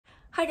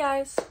Hi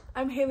guys,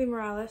 I'm Haley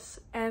Morales,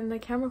 and the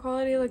camera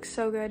quality looks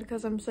so good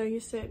because I'm so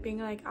used to it being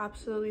like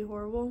absolutely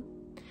horrible.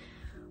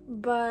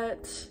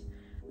 But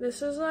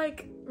this is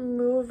like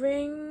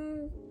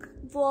moving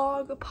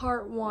vlog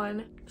part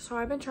 1. So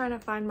I've been trying to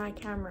find my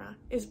camera.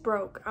 It's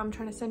broke. I'm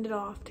trying to send it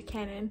off to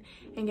Canon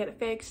and get it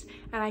fixed,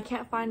 and I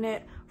can't find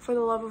it for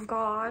the love of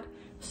God.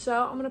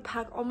 So I'm gonna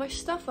pack all my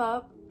stuff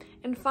up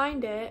and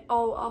find it.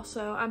 Oh,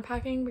 also I'm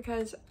packing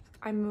because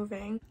I'm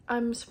moving.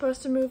 I'm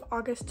supposed to move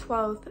August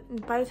 12th.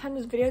 And by the time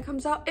this video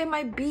comes out, it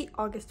might be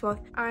August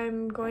 12th.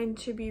 I'm going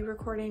to be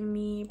recording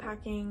me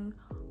packing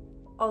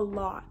a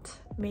lot,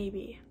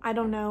 maybe. I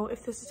don't know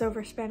if this is over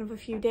a span of a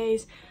few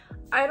days.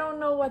 I don't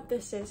know what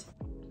this is.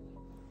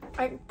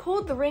 I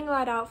pulled the ring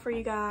light out for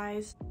you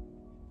guys.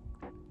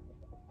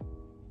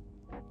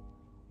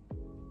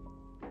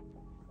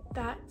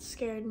 That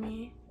scared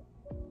me.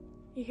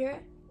 You hear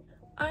it?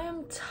 I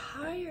am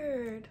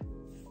tired,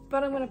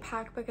 but I'm gonna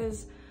pack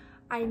because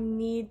I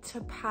need to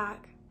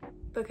pack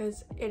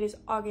because it is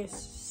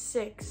August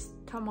 6th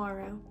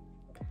tomorrow.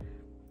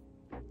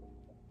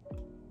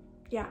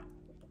 Yeah,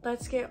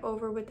 let's get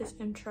over with this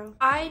intro.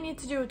 I need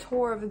to do a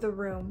tour of the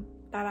room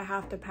that I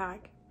have to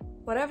pack.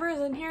 Whatever is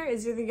in here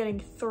is either getting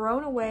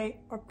thrown away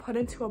or put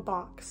into a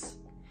box.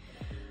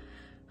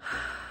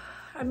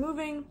 I'm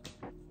moving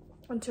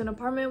into an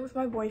apartment with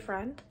my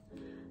boyfriend,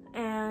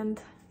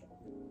 and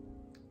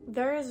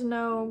there is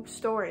no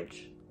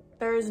storage.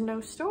 There is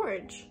no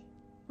storage.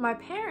 My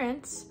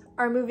parents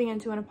are moving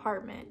into an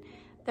apartment.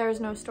 There is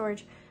no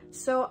storage.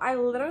 So I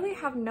literally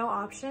have no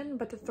option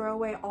but to throw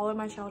away all of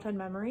my childhood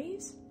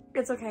memories.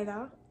 It's okay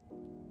though.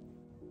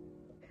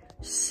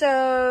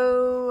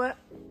 So,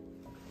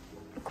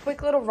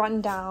 quick little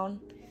rundown.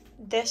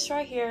 This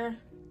right here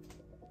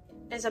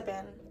is a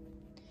bin.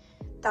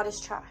 That is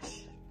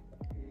trash.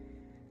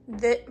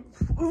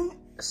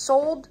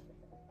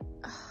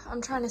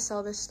 I'm trying to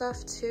sell this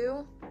stuff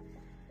too.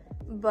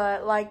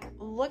 But like,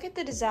 look at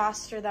the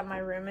disaster that my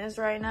room is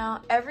right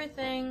now.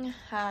 Everything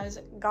has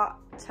got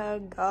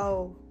to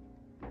go.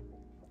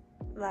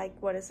 Like,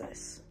 what is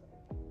this?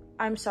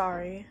 I'm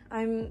sorry.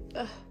 I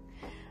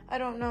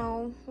don't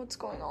know what's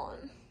going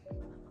on.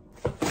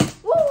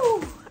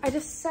 Woo! I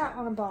just sat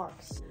on a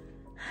box.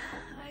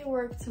 I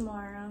work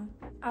tomorrow.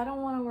 I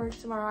don't want to work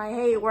tomorrow. I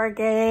hate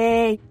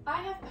working.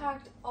 I have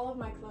packed all of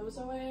my clothes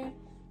away.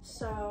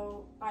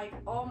 So like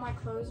all my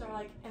clothes are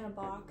like in a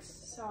box,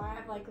 so I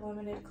have like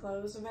limited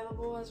clothes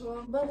available as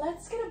well. But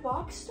let's get a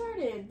box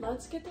started.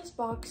 Let's get this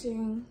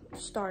boxing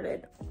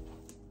started.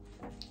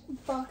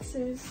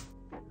 Boxes.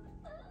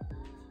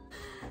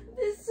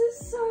 This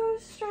is so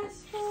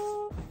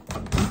stressful.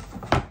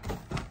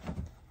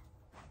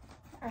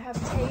 I have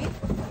tape.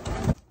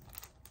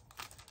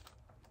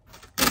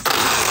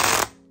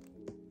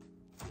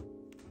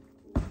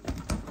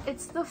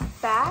 It's the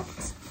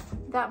fact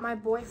that my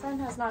boyfriend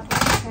has not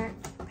told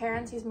his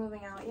parents he's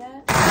moving out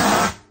yet.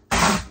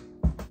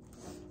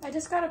 I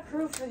just got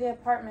approved for the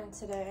apartment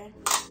today.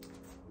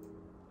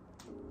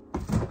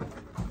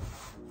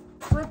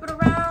 Flip it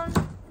around,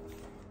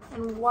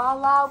 and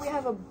voila, we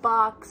have a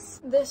box.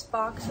 This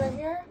box right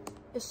here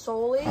is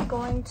solely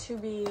going to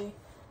be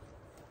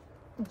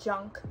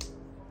junk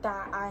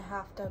that I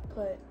have to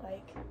put,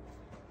 like,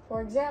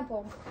 for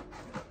example,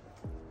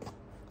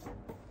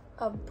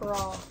 a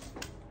bra.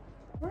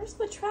 Where's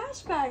the trash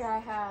bag I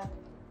had?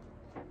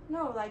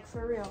 No, like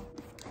for real.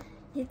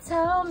 You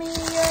tell me you're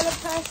the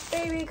best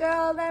baby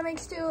girl, that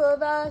makes 2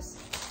 of us.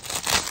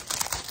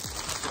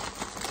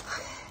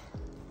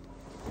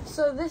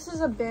 So this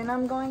is a bin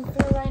I'm going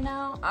through right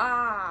now.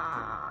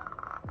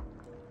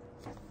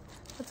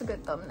 That's a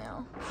good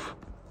thumbnail.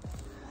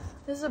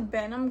 This is a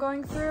bin I'm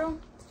going through.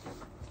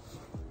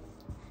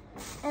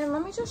 And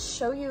let me just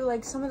show you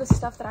like some of the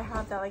stuff that I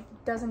have that like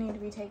doesn't need to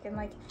be taken.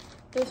 Like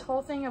this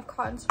whole thing of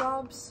cotton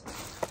swabs.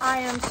 I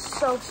am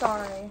so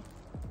sorry,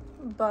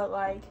 but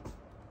like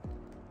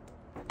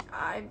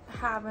I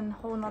have a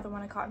whole nother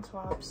one of cotton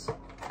swabs.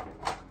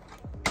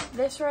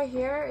 This right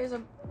here is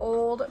an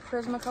old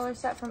Prismacolor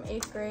set from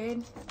 8th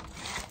grade.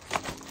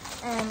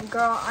 And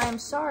girl, I am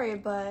sorry,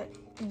 but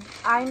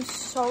I'm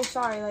so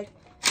sorry. Like,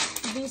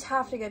 these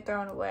have to get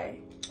thrown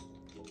away.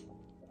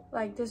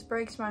 Like, this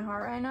breaks my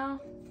heart right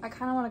now. I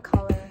kind of want to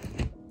color.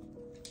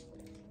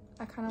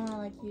 I kind of want to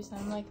like use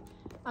them. Like,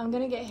 I'm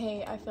gonna get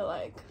hate, I feel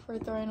like, for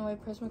throwing away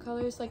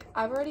Prismacolors. Like,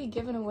 I've already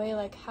given away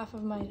like half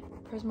of my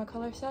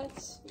Prismacolor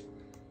sets,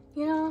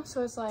 you know?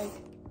 So it's like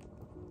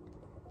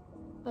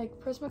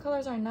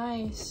Prismacolors are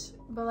nice,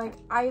 but like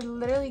I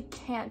literally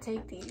can't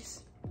take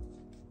these.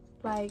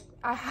 Like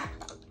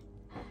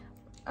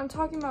I'm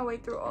talking my way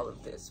through all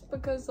of this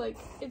because like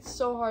it's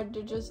so hard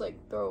to just like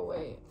throw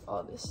away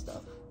all this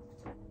stuff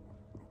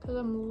because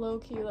I'm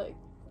low-key like,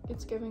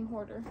 it's giving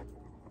hoarder.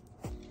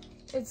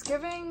 It's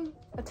giving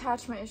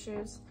attachment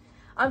issues.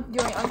 I'm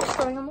just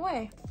throwing them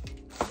away.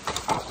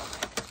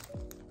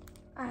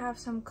 I have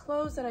some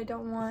clothes that I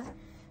don't want.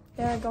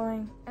 They're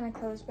going in a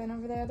clothes bin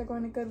over there. They're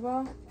going to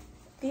Goodwill.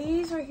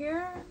 These right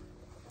here,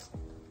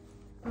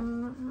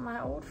 my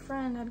old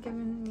friend had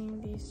given me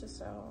these to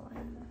sew,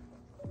 and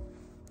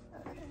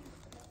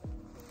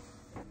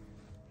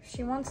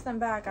she wants them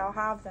back, I'll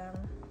have them.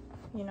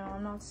 You know,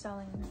 I'm not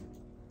selling them.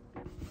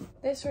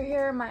 This right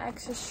here, my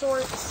ex's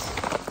shorts.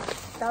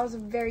 That was a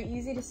very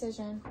easy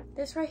decision.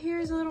 This right here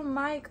is a little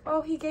mic.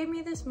 Oh, he gave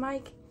me this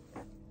mic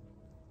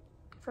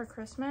for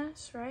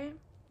Christmas, right?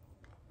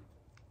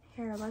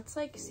 Here, let's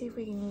like see if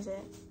we can use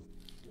it.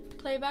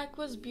 Playback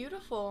was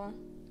beautiful.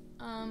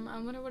 I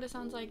wonder what it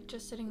sounds like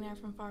just sitting there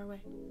from far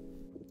away.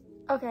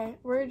 Okay,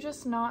 we're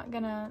just not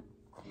gonna,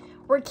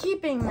 we're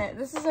keeping it.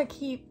 This is a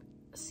keep,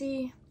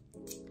 see?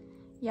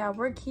 Yeah,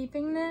 we're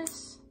keeping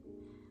this,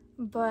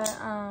 but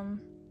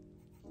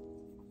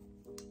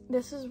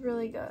this is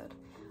really good.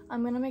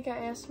 I'm gonna make an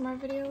ASMR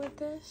video with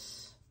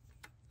this.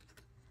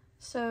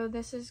 So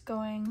this is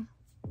going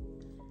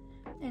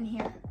in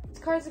here. It's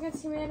Cards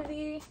Against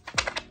Humanity.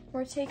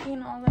 We're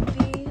taking all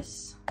of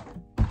these.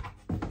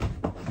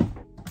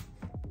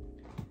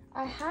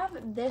 I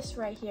have this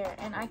right here,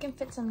 and I can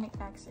fit some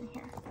knickknacks in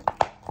here.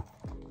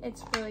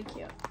 It's really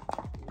cute.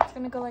 It's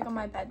gonna go like on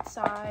my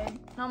bedside.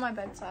 Not my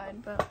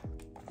bedside, but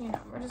you know,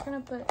 we're just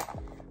gonna put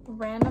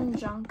random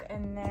junk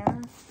in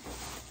there.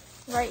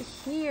 Right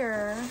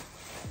here,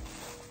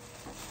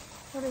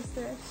 what is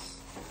this?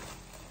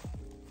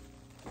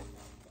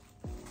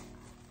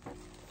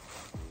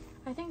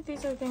 I think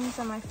these are things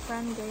that my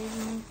friend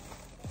gave me.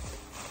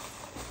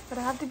 But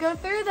I have to go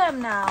through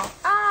them now.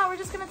 Ah, we're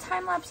just gonna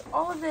time lapse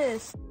all of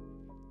this.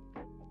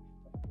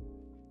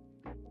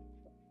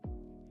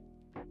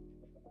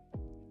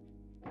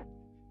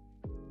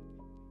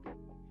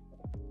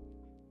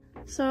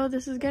 So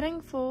this is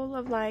getting full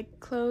of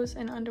like clothes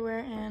and underwear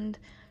and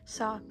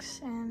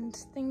socks and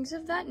things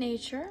of that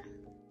nature.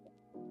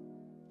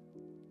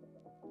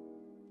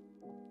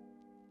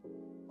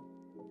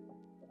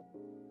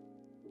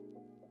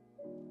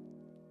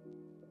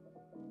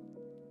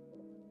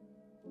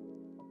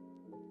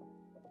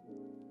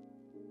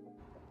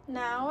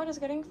 Now it is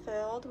getting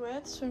filled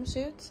with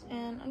swimsuits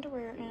and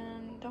underwear,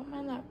 and don't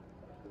mind that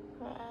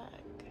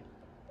bag.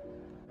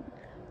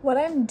 What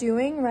I'm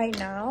doing right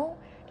now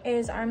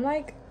is I'm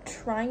like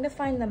trying to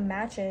find the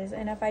matches,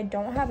 and if I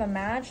don't have a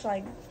match,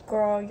 like,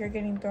 girl, you're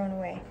getting thrown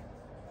away.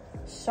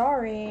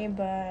 Sorry,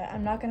 but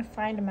I'm not gonna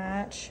find a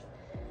match.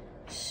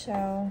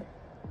 So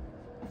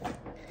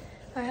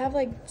I have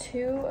like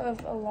 2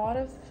 of a lot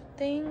of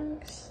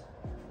things,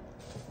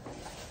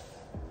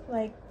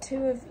 like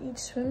 2 of each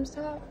swim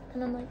top,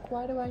 and I'm like,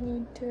 why do I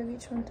need 2 of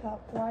each swim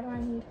top? Why do I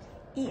need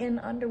Eaton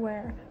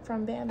underwear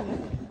from Bambi?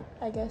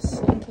 I guess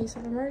in case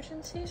of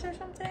emergencies or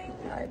something,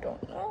 I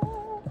don't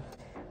know.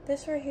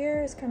 This right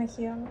here is kind of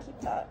cute. I'm gonna keep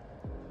that.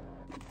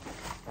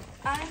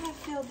 I have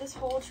filled this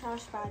whole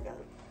trash bag up.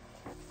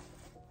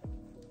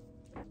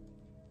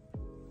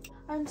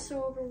 I'm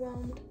so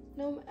overwhelmed.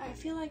 No, I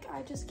feel like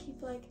I just keep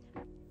like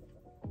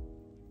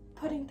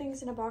putting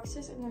things into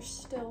boxes, and there's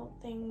still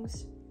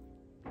things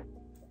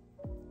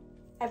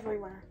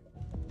everywhere.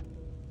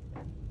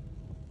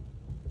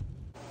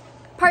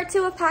 Part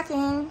 2 of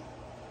packing.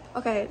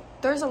 Okay,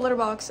 there's a litter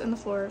box in the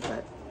floor,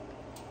 but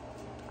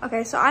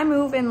okay, so I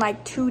move in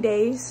like 2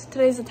 days.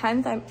 Today's the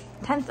 10th.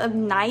 10th of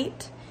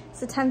night. It's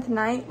the 10th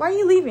night. Why are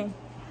you leaving?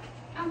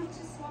 I'm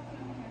just walking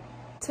over here.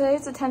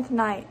 Today's the 10th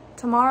night.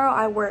 Tomorrow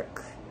I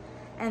work.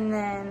 And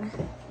then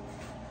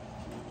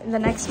the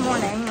next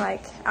morning,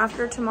 like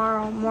after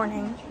tomorrow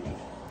morning,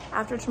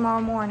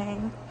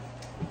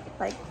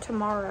 like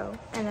tomorrow,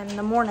 and then in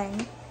the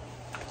morning,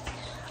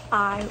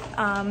 I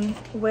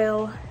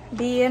will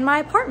be in my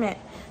apartment.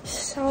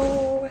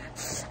 So,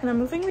 and I'm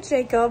moving with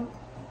Jacob.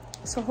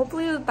 So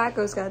hopefully that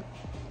goes good.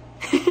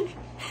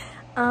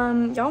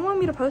 Y'all want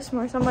me to post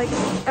more, so I'm like,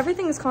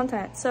 everything is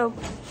content. So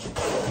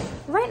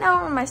right now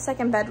I'm in my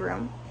 2nd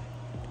bedroom.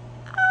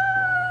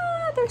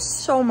 There's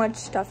so much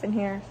stuff in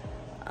here.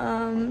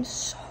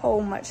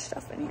 So much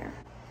stuff in here.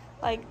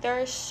 Like, there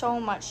is so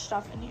much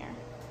stuff in here.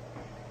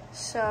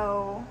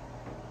 So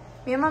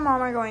me and my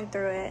mom are going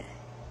through it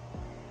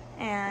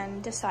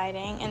and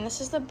deciding, and this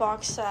is the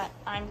box that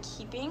I'm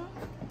keeping.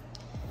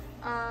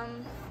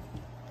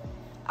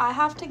 I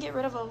have to get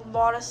rid of a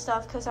lot of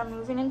stuff because I'm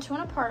moving into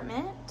an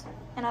apartment,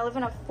 and I live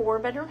in a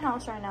 4-bedroom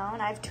house right now,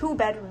 and I have 2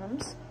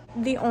 bedrooms.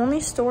 The only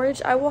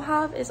storage I will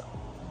have is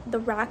the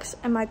racks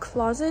in my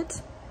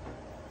closet,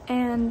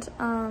 and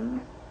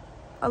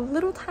a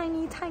little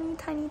tiny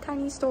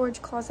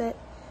storage closet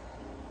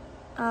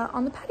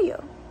on the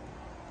patio.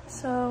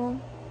 So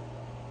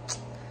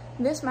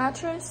this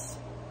mattress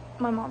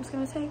my mom's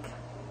gonna take.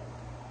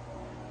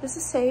 This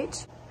is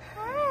Sage.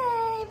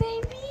 Hi,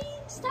 baby.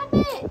 Stop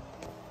it.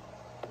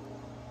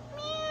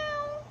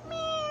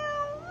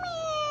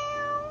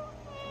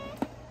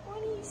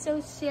 So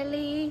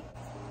silly.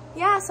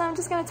 Yeah, so I'm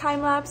just gonna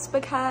time lapse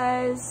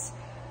because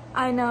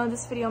I know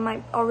this video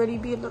might already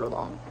be a little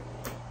long.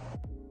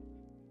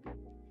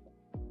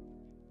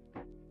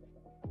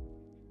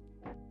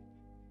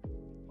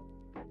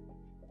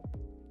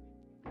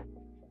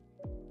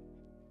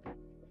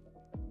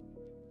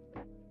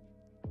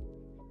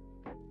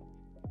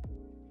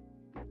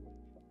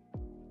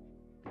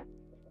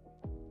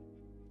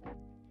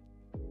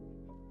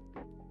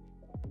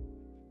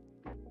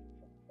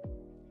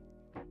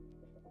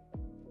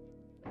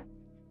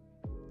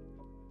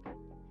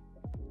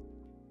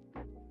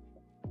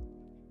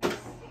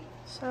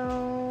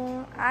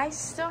 So I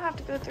still have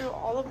to go through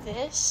all of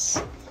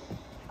this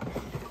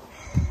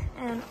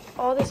and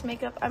all this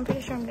makeup. I'm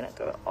pretty sure I'm gonna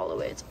throw it all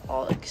away. It's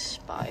all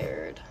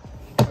expired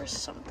or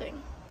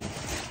something.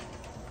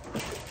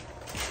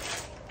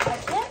 I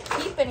can't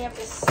keep any of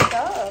this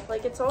stuff.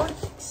 Like, it's all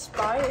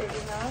expired,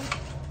 you know?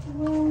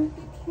 Well,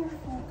 be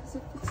careful, because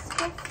if it's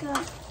stuff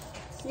that...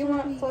 You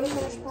want photo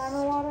finish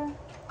primer water?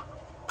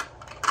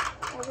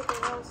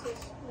 Everything else is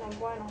no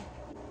bueno.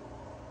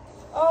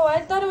 Oh,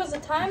 I thought it was a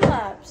time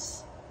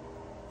lapse.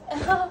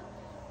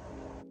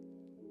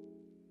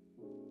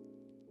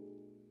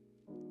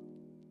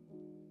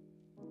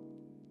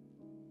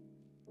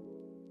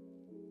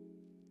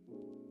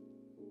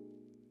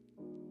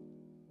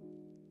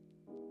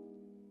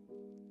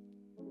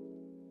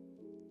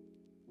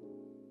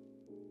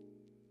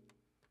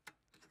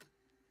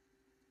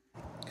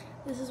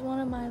 This is one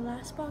of my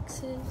last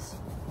boxes.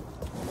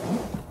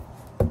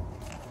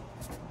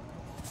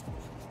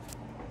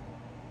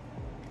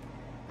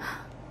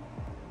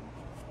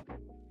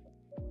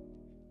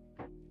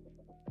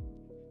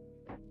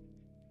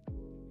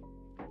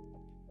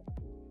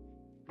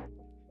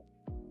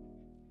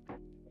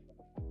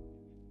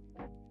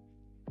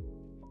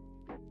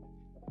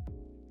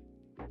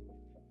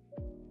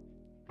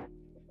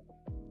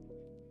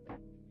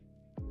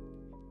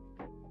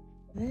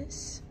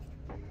 This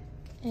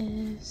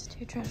is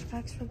 2 trash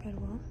bags for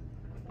Goodwill,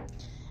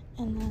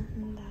 and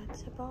then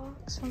that's a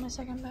box for my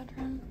second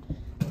bedroom.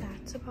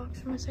 That's a box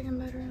for my second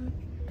bedroom.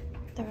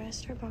 The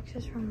rest are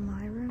boxes from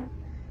my room.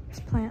 This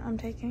plant I'm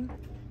taking,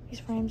 these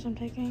frames I'm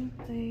taking,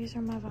 these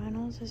are my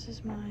vinyls. This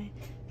is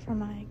for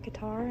my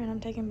guitar, and I'm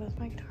taking both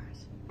my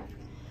guitars.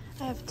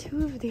 I have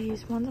 2 of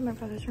these. One's in my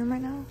brother's room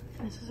right now,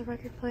 and this is a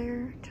record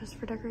player just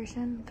for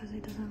decoration because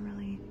it doesn't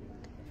really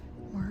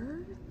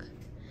work.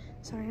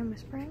 Sorry, I'm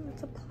whispering.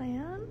 That's a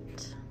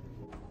plant.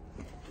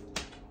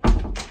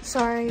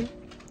 Sorry,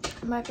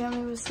 my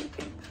family was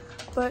sleeping.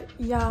 But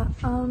yeah,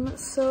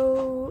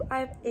 so I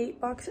have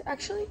 8 boxes.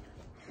 Actually,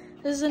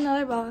 this is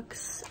another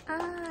box.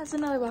 It's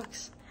another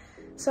box.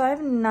 So I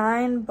have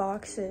 9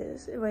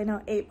 boxes. Wait,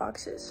 no, 8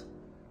 boxes.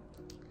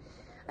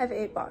 I have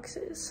 8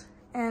 boxes.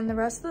 And the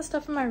rest of the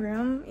stuff in my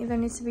room either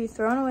needs to be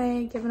thrown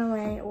away, given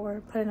away,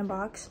 or put in a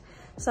box.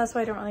 So that's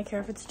why I don't really care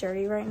if it's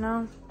dirty right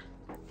now.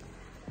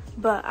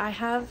 But I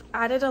have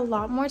added a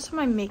lot more to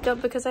my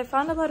makeup because I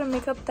found a lot of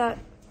makeup that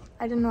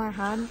I didn't know I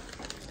had.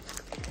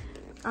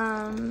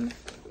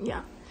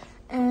 Yeah.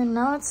 And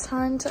now it's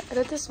time to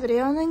edit this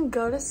video and then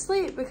go to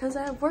sleep because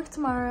I have work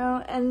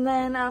tomorrow. And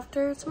then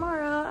after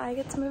tomorrow, I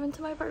get to move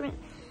into my apartment.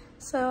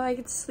 So I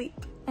get to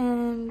sleep.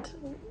 And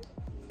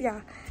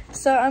yeah.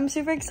 So I'm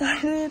super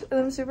excited and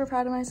I'm super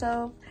proud of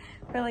myself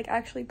for like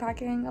actually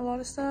packing a lot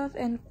of stuff.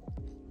 And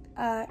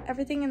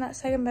everything in that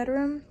second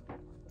bedroom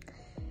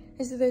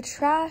is either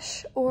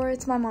trash or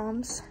it's my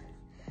mom's.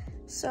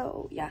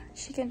 So yeah,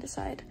 she can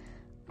decide.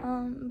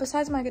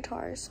 Besides my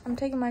guitars, I'm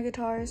taking my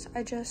guitars.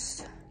 I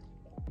just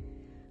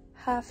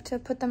have to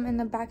put them in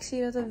the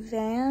backseat of the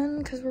van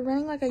because we're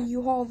renting like a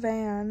U-Haul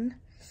van.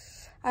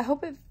 I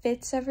hope it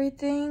fits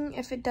everything.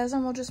 If it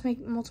doesn't, we'll just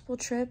make multiple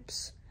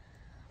trips.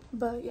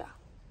 But yeah,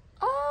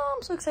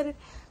 I'm so excited.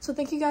 So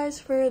thank you guys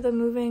for the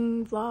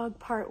moving vlog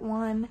part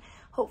 1.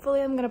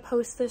 Hopefully I'm gonna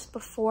post this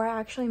before I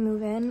actually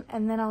move in,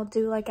 and then I'll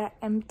do like an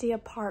empty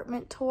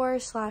apartment tour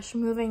 /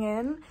 moving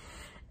in.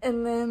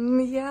 And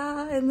then,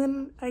 yeah, and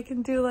then I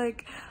can do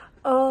like,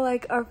 oh,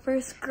 like our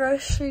first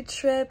grocery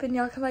trip, and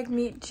y'all can like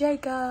meet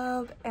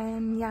Jacob.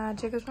 And yeah,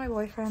 Jacob's my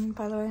boyfriend,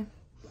 by the way.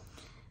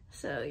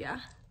 So yeah,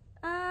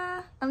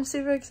 I'm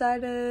super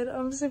excited.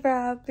 I'm super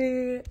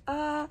happy.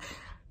 I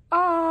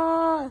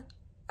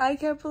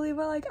can't believe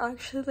I like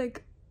actually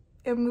like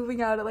am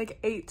moving out at like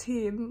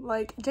 18.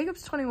 Like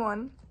Jacob's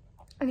 21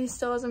 and he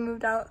still hasn't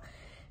moved out.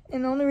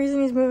 And the only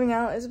reason he's moving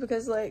out is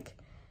because like,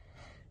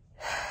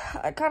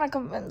 I kind of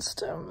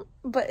convinced him,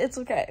 but it's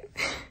okay.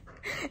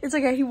 It's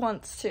okay, he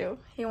wants to.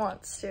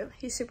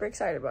 He's super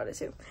excited about it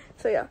too.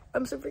 So yeah,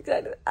 I'm super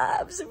excited.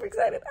 I'm super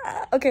excited.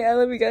 Okay, I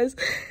love you guys.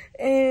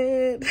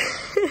 And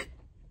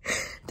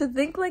to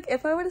think like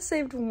if I would have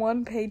saved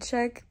 1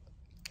 paycheck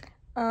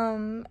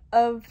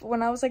of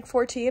when I was like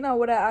 14, I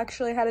would have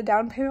actually had a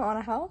down payment on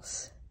a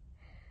house.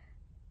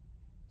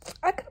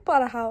 I could have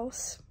bought a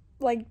house.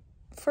 Like,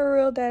 for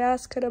real,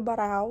 deadass could have bought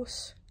a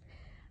house.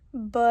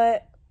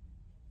 But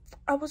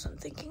I wasn't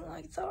thinking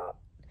like that.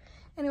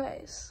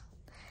 Anyways,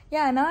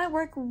 yeah, now I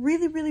work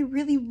really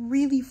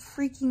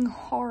freaking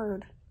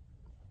hard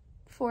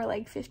for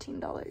like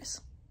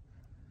 $15.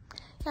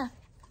 Yeah,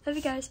 love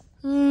you guys.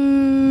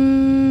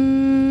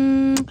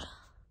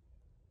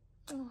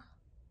 Oh,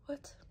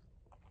 what?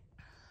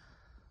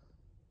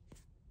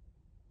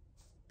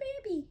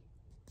 Baby,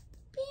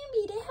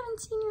 they haven't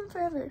seen you in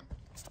forever.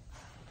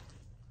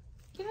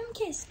 Give him a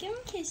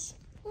kiss,